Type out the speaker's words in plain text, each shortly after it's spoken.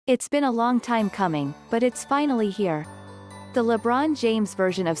It's been a long time coming, but it's finally here. The LeBron James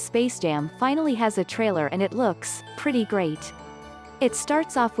version of Space Jam finally has a trailer and it looks pretty great. It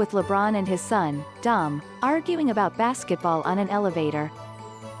starts off with LeBron and his son, Dom, arguing about basketball on an elevator.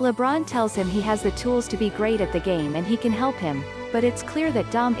 LeBron tells him he has the tools to be great at the game and he can help him, but it's clear that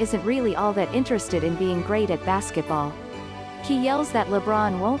Dom isn't really all that interested in being great at basketball. He yells that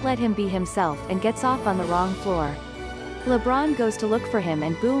LeBron won't let him be himself and gets off on the wrong floor. LeBron goes to look for him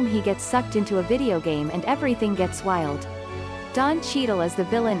and boom, he gets sucked into a video game and everything gets wild. Don Cheadle is the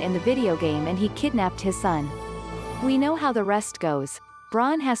villain in the video game and he kidnapped his son. We know how the rest goes.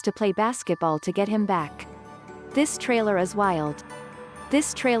 Bron has to play basketball to get him back. This trailer is wild.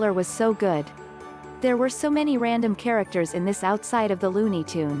 This trailer was so good. There were so many random characters in this outside of the Looney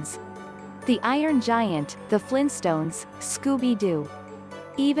Tunes. The Iron Giant, the Flintstones, Scooby Doo.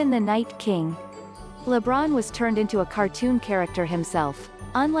 Even the Night King. LeBron was turned into a cartoon character himself,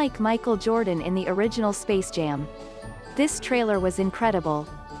 unlike Michael Jordan in the original Space Jam. This trailer was incredible.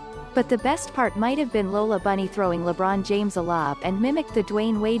 But the best part might have been Lola Bunny throwing LeBron James a lob and mimicked the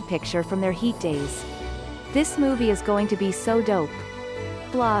Dwyane Wade picture from their Heat days. This movie is going to be so dope.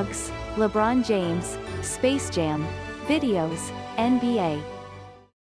 Blogs, LeBron James, Space Jam, videos, NBA.